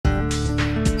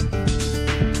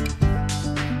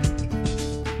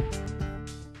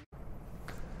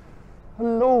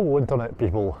Hello internet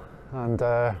people, and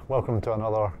welcome to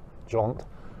another jaunt.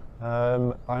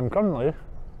 I'm currently,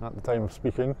 at the time of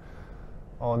speaking,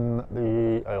 on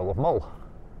the Isle of Mull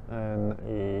in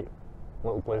a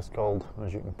little place called,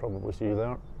 as you can probably see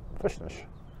there, Fishnish.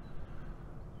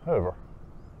 However,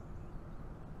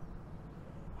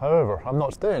 I'm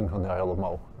not staying on the Isle of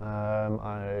Mull.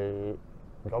 I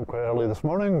got up quite early this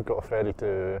morning, got a ferry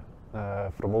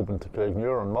from Oban to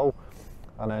Craigmuir on Mull,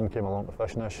 and then came along to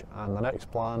Fishnish, and the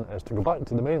next plan is to go back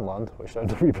to the mainland, which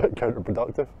sounds a wee bit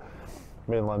counterproductive,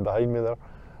 mainland behind me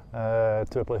there,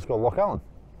 to a place called Loch Allen.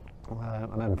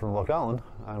 And then from Loch Allen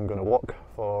I'm going to walk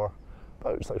for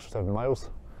about 6 or 7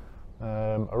 miles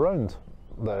around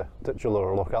the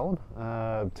titular Loch Allen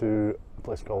to a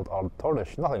place called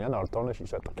Ardtornish. Nothing in Ardtornish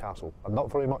except a castle, and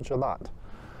not very much of that.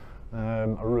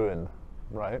 A ruin,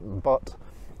 right? But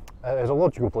it is a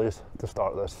logical place to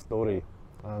start this story.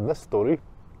 And this story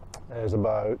is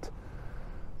about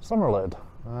Somerled,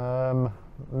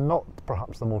 not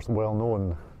perhaps the most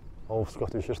well-known of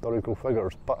Scottish historical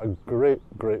figures, but a great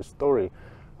story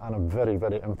and a very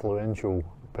influential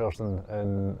person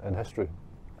in history.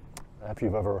 If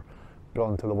you've ever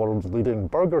gone to the world's leading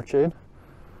burger chain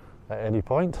at any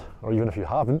point, or even if you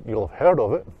haven't, you'll have heard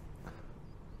of it.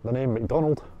 The name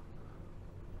McDonald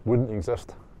wouldn't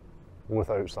exist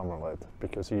without Somerled,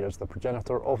 because he is the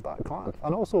progenitor of that clan,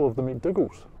 and also of the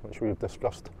McDougals, which we've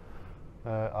discussed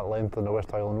at length in the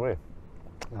West Highland Way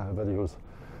videos.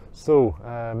 So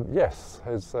yes,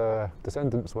 his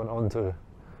descendants went on to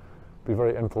be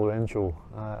very influential,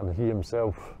 and he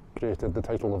himself created the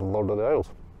title of Lord of the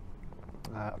Isles,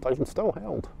 a title still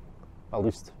held, at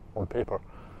least on paper,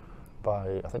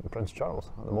 by I think Prince Charles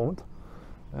at the moment.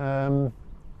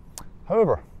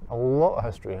 However, a lot of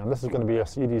history, and this is going to be a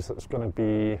series that's going to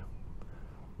be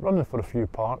running for a few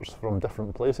parts from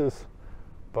different places,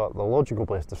 but the logical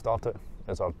place to start it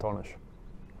is Ardtornish,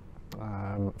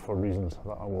 for reasons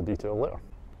that I will detail later.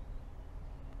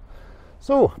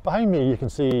 So behind me you can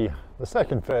see the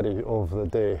second ferry of the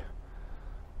day.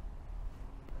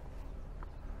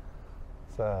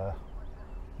 It's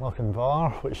Loch Var,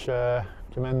 which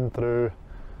came in through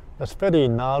this very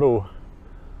narrow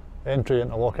entry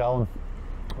into Loch Allen,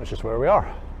 which is where we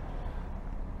are.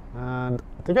 And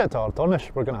to get to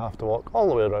Ardtornish we're going to have to walk all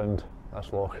the way around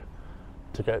this loch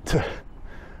to get to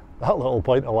that little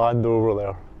point of land over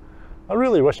there. I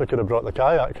really wish I could have brought the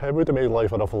kayak. It would have made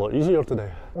life an awful lot easier today.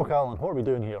 Loch Allen, what are we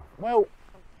doing here? Well,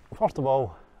 first of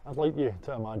all, I'd like you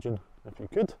to imagine, if you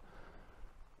could,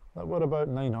 that we're about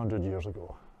 900 years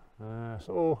ago.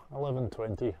 So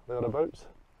 1120 thereabouts.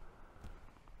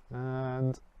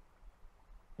 And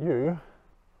you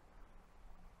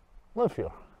live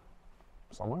here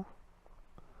somewhere.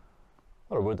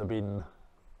 There would have been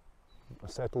a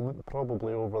settlement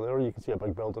probably over there. You can see a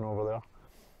big building over there.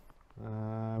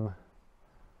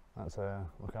 That's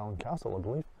Loch Allen Castle, I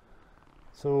believe.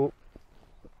 So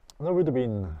there would have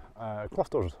been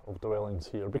clusters of dwellings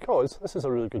here, because this is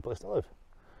a really good place to live.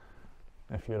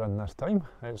 If you're in this time,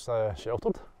 it's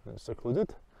sheltered, it's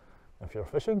secluded. If you're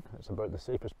fishing, it's about the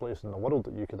safest place in the world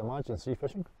that you could imagine sea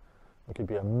fishing. There could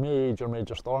be a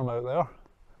major storm out there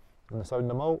in the Sound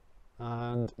of Mull,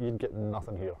 and you'd get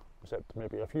nothing here except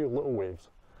maybe a few little waves.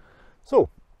 So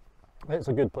it's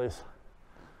a good place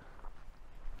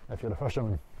if you're a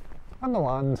fisherman. And the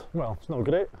land, well, it's not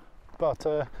great, but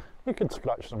you could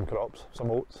scratch some crops, some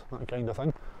oats, that kind of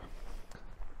thing.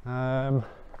 Now,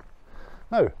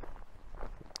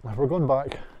 if we're going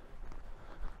back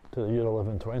to the year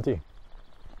 1120,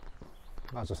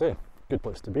 as I say, good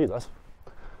place to be, this.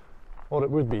 Or it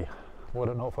would be,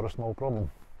 were it not for a small problem.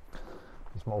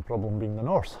 The small problem being the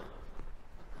Norse.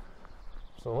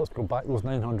 So let's go back those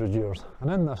 900 years, and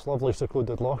in this lovely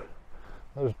secluded loch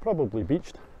there was probably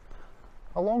beached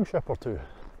a longship or two.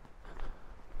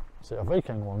 Say a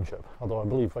Viking longship, although I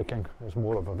believe Viking is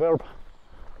more of a verb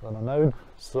than a noun,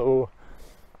 so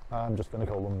I'm just going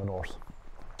to call them the Norse.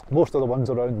 Most of the ones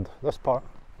around this part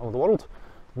of the world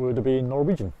would have been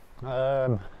Norwegian,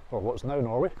 or what's now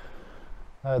Norway.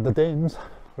 The Danes,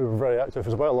 who were very active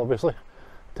as well obviously,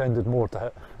 tended more to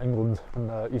hit England and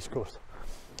the east coast.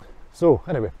 So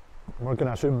anyway, we're going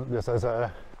to assume that this is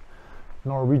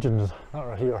Norwegians that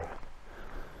are here.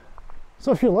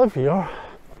 So if you live here,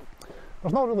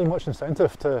 there's not really much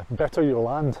incentive to better your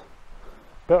land,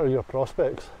 better your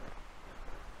prospects,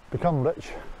 become rich,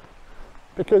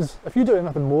 because if you do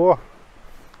anything more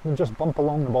than just bump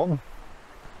along the bottom,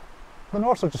 the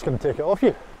Norse are just going to take it off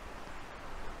you.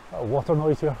 Little water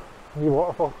noise here, wee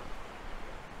waterfall,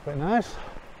 quite nice.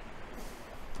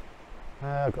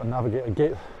 I've got to navigate a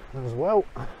gate as well.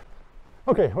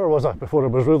 Okay, where was I before I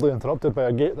was rudely interrupted by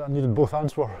a gate that I needed both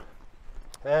hands for?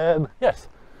 Yes,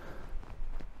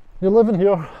 you're living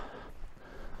here.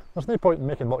 There's no point in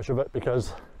making much of it,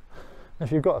 because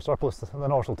if you've got a surplus, the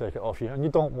Norse will take it off you, and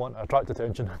you don't want to attract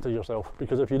attention to yourself,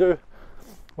 because if you do,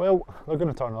 well, they're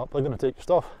going to turn up, they're going to take your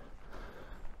stuff,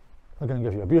 they're going to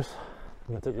give you abuse, they're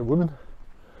going to take your woman.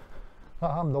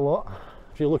 That happened a lot.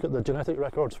 If you look at the genetic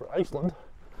records for Iceland,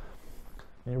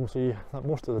 you will see that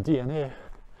most of the DNA,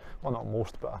 well, not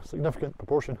most, but a significant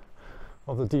proportion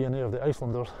of the DNA of the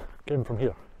Icelanders came from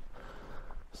here.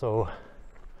 So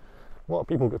a lot of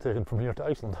people got taken from here to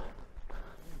Iceland.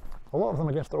 A lot of them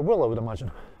against their will, I would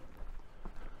imagine.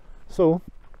 So,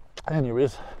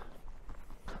 anyways,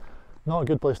 not a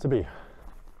good place to be,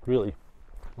 really,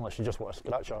 unless you just want to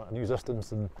scratch out an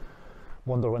existence and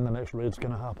wonder when the next raid's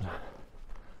going to happen.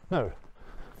 Now,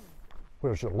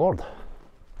 where's your lord?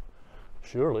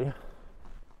 Surely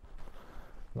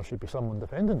there should be someone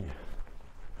defending you.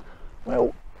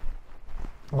 Well,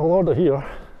 the lord of here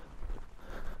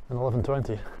in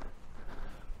 1120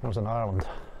 was in Ireland,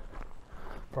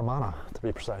 Fermanagh to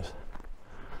be precise.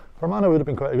 Fermanagh would have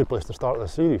been quite a good place to start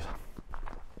this series,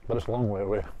 but it's a long way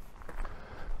away,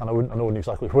 and I wouldn't have known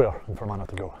exactly where in Fermanagh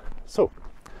to go. So,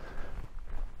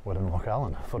 we're in Loch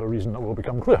Allen for a reason that will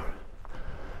become clear.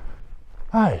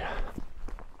 Aye,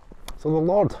 so the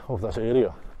lord of this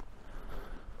area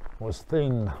was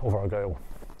Thane of Argyll.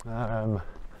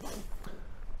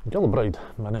 Gillibride,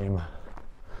 my name.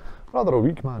 Rather a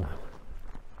weak man,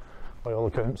 by all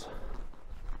accounts.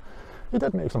 He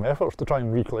did make some efforts to try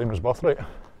and reclaim his birthright.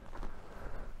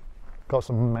 Got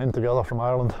some men together from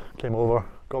Ireland, came over,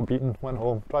 got beaten, went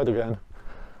home, tried again.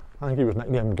 I think he was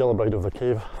nicknamed Gillibride of the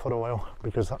Cave for a while,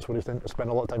 because that's where he tended to spend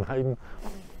a lot of time hiding.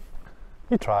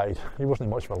 He tried, he wasn't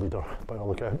much of a leader by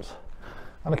all accounts.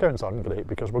 And accounts aren't great,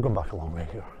 because we're going back a long way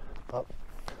here. But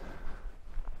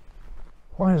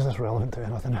why is this relevant to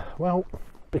anything? Well,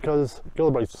 because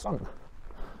Gillibride's son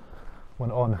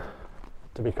went on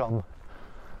to become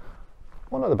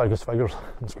one of the biggest figures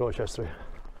in Scottish history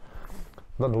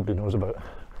that nobody knows about,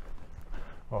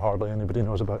 or hardly anybody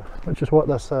knows about, which is what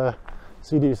this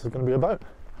series is going to be about.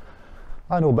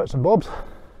 I know bits and bobs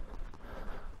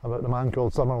about the man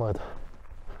called Somerled,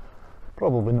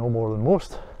 probably no more than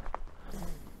most,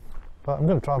 but I'm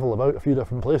going to travel about a few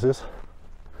different places,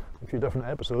 a few different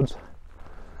episodes,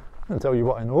 and tell you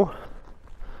what I know.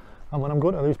 And when I'm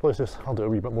going to these places, I'll do a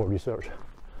wee bit more research,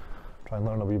 try and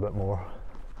learn a wee bit more,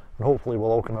 and hopefully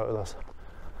we'll all come out of this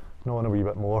knowing a wee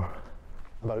bit more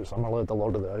about Somerled, the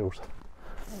Lord of the Isles.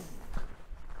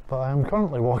 But I'm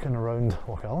currently walking around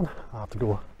Loch Allen. I have to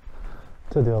go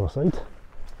to the other side,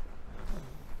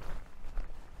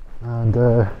 and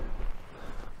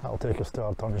that'll take us to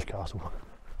Ardtornish Castle,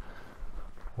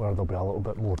 where there'll be a little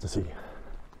bit more to see.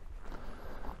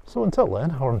 So until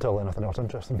then, or until anything else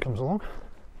interesting comes along,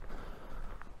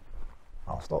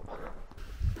 I'll stop.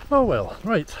 Oh well,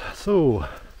 right, so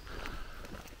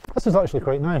this is actually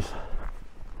quite nice.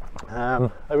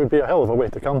 It would be a hell of a way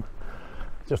to come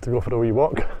just to go for a wee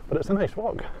walk, but it's a nice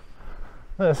walk.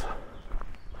 This,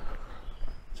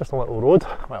 just a little road,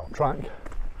 well, track,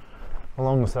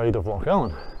 along the side of Loch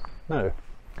Allen. Now, it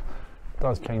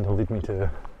does kind of lead me to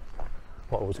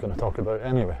what I was going to talk about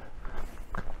anyway.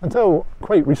 Until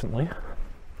quite recently,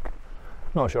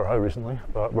 not sure how recently,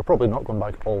 but we're probably not going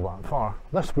back all that far,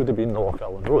 this would have been the Loch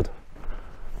Allen Road,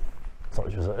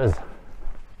 such as it is.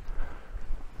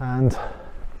 And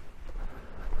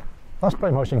that's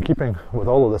pretty much in keeping with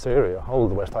all of this area, all of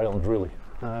the West Highlands really.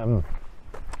 The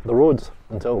roads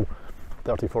until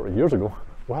 30-40 years ago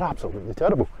were absolutely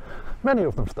terrible. Many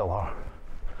of them still are.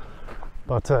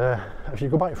 But if you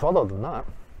go back further than that,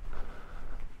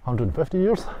 150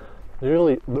 years, the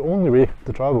only way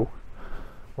to travel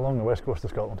along the west coast of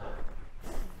Scotland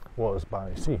was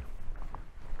by sea.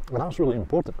 And that's really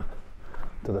important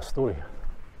to this story,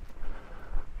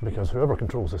 because whoever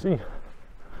controls the sea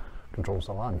controls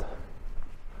the land.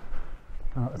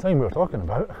 And at the time we were talking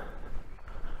about,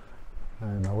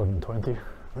 in 1120, I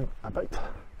think I picked,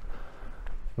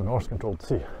 the Norse controlled the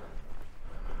sea.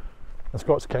 The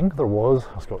Scots king, there was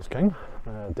a Scots king,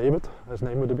 David, his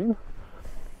name would have been,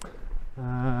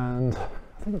 and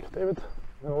I think David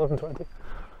in 1120.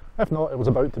 If not, it was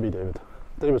about to be David.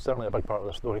 David's certainly a big part of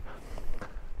the story.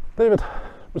 David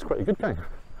was quite a good king.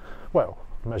 Well,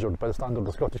 measured by the standard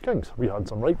of Scottish kings. We had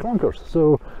some right clonkers,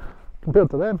 so compared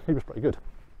to them, he was pretty good.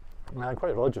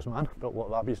 Quite a religious man, built a lot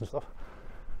of abbeys and stuff.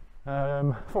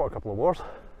 Fought a couple of wars,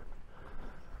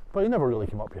 but he never really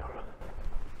came up here.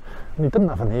 And he didn't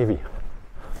have a navy.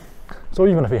 So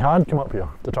even if he had come up here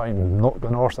to try and knock the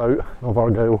Norse out of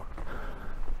Argyll,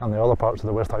 and the other parts of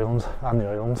the West Highlands and the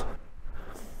islands,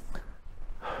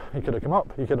 he could have come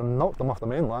up, he could have knocked them off the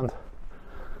mainland.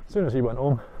 As soon as he went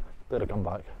home, they'd have come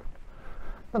back.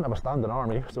 Didn't have a standing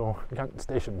army, so you can't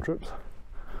station troops.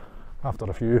 After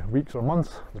a few weeks or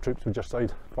months, the troops would just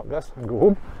decide, fuck this, and go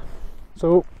home.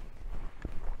 So,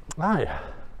 aye,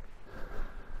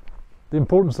 the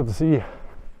importance of the sea,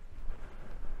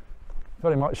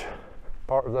 very much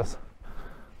part of this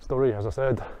story, as I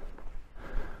said.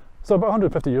 So about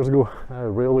 150 years ago,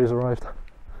 railways arrived,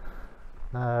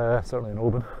 certainly in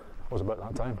Oban, was about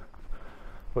that time,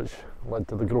 which led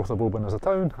to the growth of Oban as a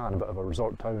town and a bit of a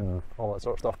resort town and all that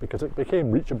sort of stuff, because it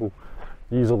became reachable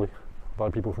easily by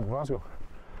people from Glasgow.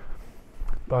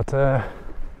 But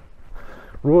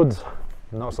roads,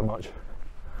 not so much.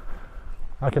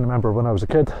 I can remember when I was a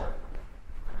kid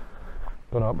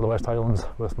going up the West Highlands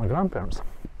with my grandparents.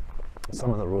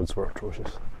 Some of the roads were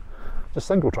atrocious. Just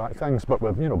single track things, but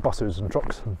with, you know, buses and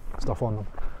trucks and stuff on them.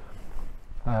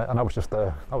 And that was just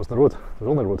that was the road, the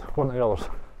only road, wasn't the others.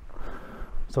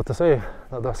 So to say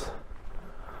that this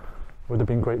would have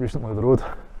been quite recently the road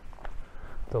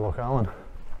to Loch Allen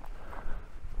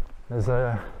is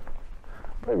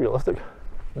pretty realistic.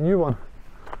 The new one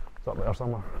is up there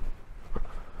somewhere.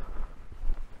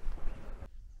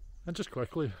 And just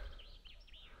quickly,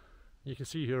 you can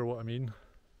see here what I mean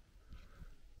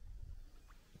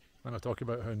when I talk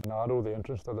about how narrow the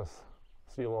entrance to this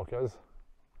sea loch is.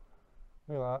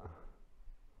 Look at that.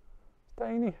 It's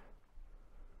tiny.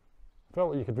 I felt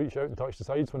like you could reach out and touch the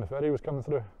sides when the ferry was coming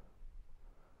through.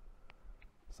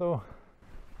 So,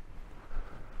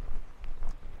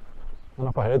 and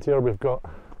up ahead here we've got,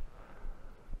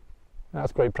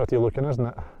 that's quite pretty looking, isn't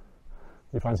it?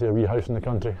 You fancy a wee house in the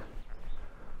country.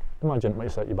 Imagine it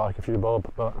might set you back a few bob,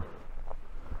 but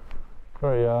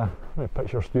very, very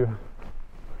picturesque view.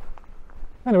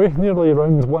 Anyway, nearly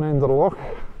round one end of the loch,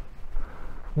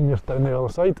 and you're down the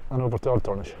other side and over to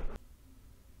Ardtornish.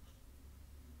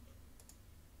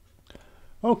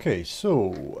 Okay,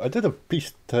 so I did a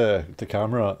piece to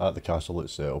camera at the castle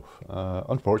itself.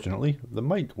 Unfortunately, the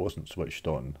mic wasn't switched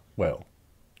on. Well,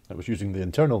 it was using the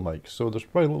internal mic, so there's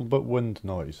probably a little bit of wind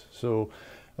noise. So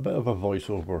a bit of a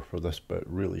voiceover for this bit,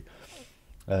 really,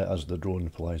 as the drone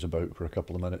flies about for a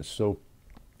couple of minutes. So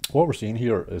what we're seeing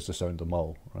here is the Sound of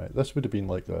Mull, right? This would have been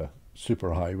like the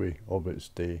super highway of its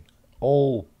day.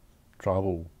 All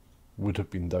travel would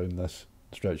have been down this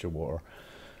stretch of water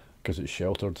because it's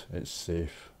sheltered, it's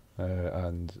safe,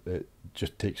 and it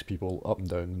just takes people up and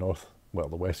down north, well,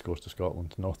 the west coast of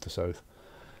Scotland, north to south,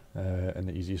 in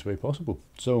the easiest way possible.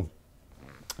 So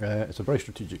it's a very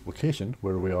strategic location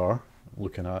where we are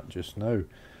looking at just now.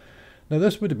 Now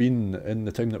this would have been in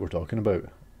the time that we're talking about,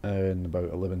 in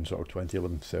about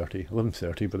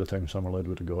 11:30 by the time Somerled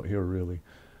would have got here, really.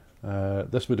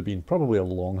 This would have been probably a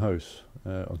longhouse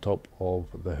on top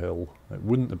of the hill. It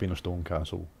wouldn't have been a stone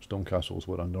castle. Stone castles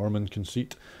were a Norman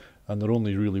conceit, and there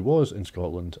only really was in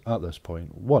Scotland at this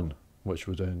point one, which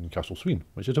was in Castle Sween,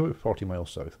 which is about 40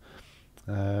 miles south.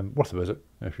 Worth a visit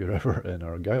if you're ever in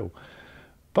Argyll.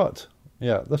 But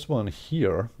yeah, this one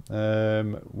here,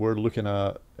 we're looking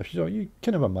at, if you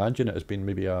kind of imagine it as being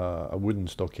maybe a wooden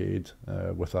stockade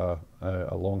with a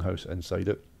longhouse inside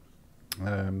it.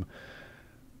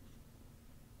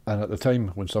 And at the time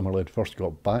when Somerled first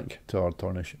got back to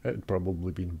Ardtornish, it had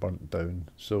probably been burnt down.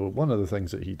 So one of the things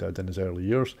that he did in his early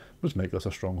years was make this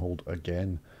a stronghold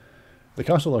again. The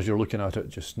castle, as you're looking at it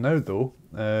just now, though,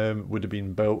 would have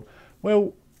been built,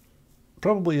 well,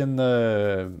 probably in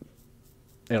the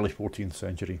early 14th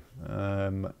century.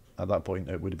 At that point,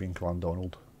 it would have been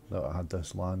Clandonald that had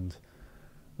this land.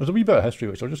 There's a wee bit of history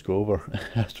which I'll just go over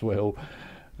as well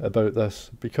about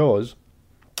this, because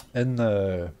in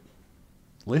the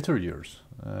later years,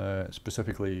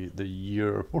 specifically the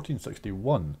year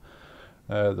 1461,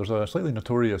 there's a slightly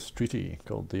notorious treaty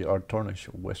called the Ardtornish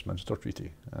Westminster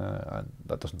Treaty, and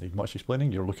that doesn't need much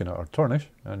explaining. You're looking at Ardtornish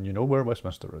and you know where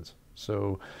Westminster is.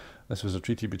 So this was a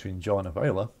treaty between John of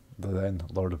Islay, the then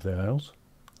Lord of the Isles,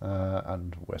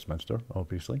 and Westminster,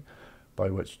 obviously, by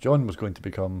which John was going to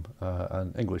become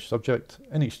an English subject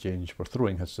in exchange for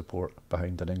throwing his support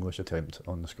behind an English attempt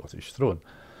on the Scottish throne.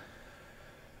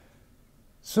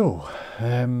 So,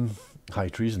 high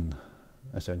treason,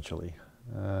 essentially.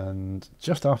 And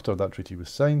just after that treaty was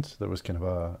signed, there was kind of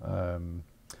a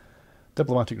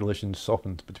diplomatic relations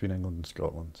softened between England and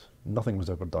Scotland. Nothing was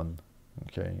ever done.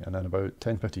 Okay, and then about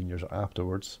 10-15 years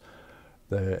afterwards,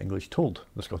 the English told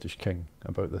the Scottish king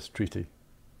about this treaty,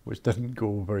 which didn't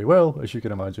go very well, as you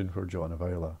can imagine, for John of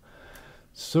Islay.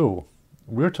 So,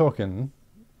 we're talking,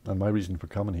 and my reason for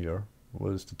coming here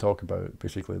was to talk about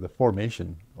basically the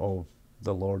formation of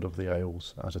the Lord of the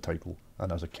Isles as a title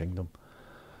and as a kingdom.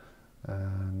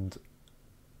 And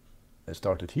it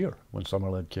started here when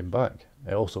Somerled came back.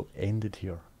 It also ended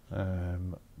here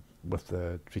with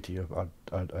the Treaty of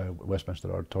Westminster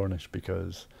Ardtornish,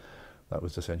 because that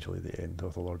was essentially the end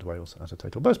of the Lord of the Isles as a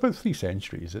title. But it's about 3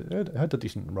 centuries. It had a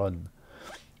decent run.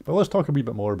 But let's talk a wee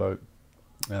bit more about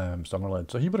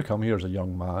Somerled. So he would have come here as a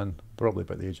young man, probably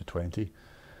about the age of 20,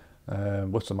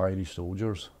 with some Irish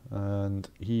soldiers, and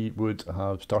he would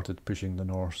have started pushing the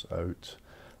Norse out,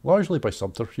 largely by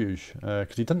subterfuge,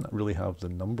 because he didn't really have the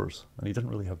numbers, and he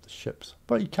didn't really have the ships,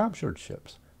 but he captured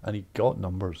ships, and he got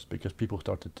numbers because people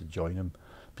started to join him.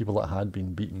 People that had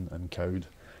been beaten and cowed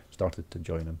started to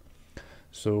join him.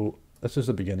 So this is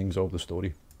the beginnings of the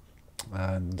story,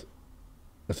 and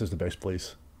this is the best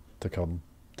place to come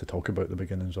to talk about the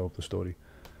beginnings of the story,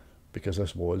 because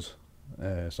this was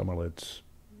Somerled's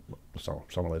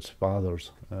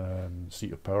father's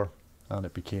seat of power, and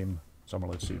it became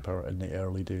Somerled's seat of power in the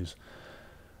early days.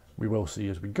 We will see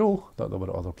as we go that there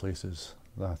were other places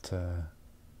that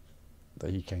that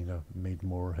he kind of made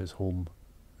more his home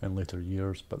in later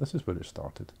years, but this is where it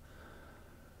started,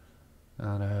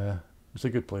 and it's a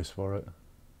good place for it.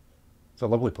 It's a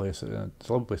lovely place. It's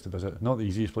a lovely place to visit. Not the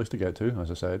easiest place to get to,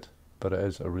 as I said, but it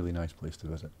is a really nice place to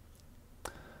visit.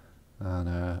 And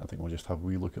I think we'll just have a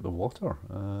wee look at the water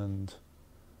and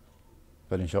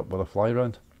finish up with a fly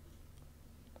round.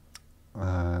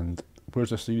 And where's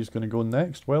this series going to go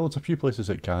next? Well, it's a few places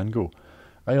it can go.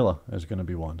 Islay is going to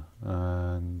be one,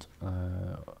 and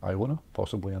Iona,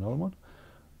 possibly another one.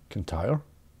 Kintyre,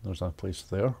 there's a place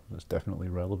there that's definitely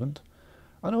relevant.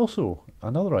 And also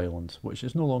another island, which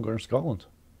is no longer in Scotland,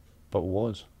 but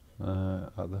was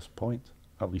at this point,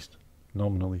 at least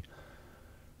nominally.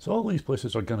 So all these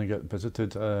places are going to get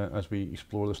visited as we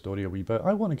explore the story a wee bit.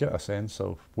 I want to get a sense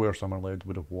of where Somerled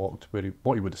would have walked, what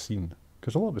he would have seen,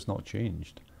 because a lot of it's not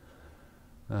changed.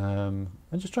 And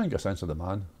just try and get a sense of the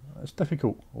man. It's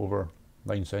difficult over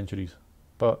 9 centuries,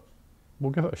 but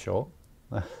we'll give it a shot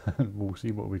and we'll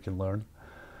see what we can learn,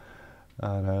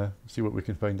 and see what we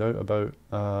can find out about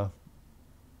a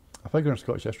figure in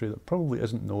Scottish history that probably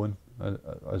isn't known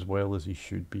as well as he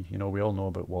should be. You know, we all know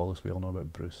about Wallace, we all know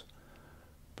about Bruce,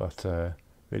 but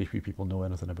very few people know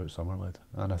anything about Somerled.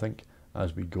 And I think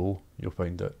as we go, you'll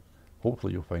find that,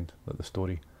 hopefully you'll find that the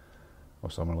story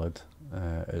of Somerled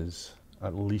is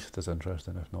at least as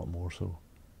interesting, if not more so,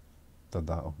 than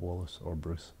that of Wallace or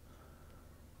Bruce.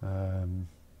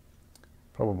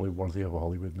 Probably worthy of a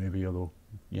Hollywood movie, although,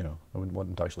 you know, I wouldn't want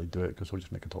them to actually do it because we'll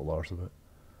just make a total arse of it.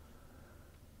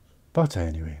 But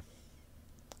anyway,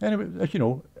 if you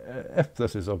know, if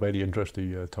this is of any interest to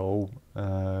you at all,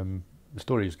 the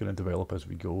story is going to develop as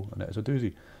we go, and it is a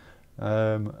doozy.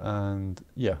 And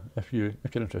yeah, if you're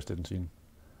interested in seeing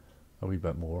a wee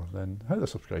bit more, then hit the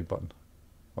subscribe button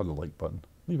or the like button,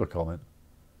 leave a comment,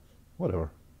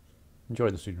 whatever. Enjoy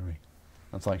the scenery,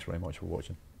 and thanks very much for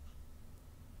watching.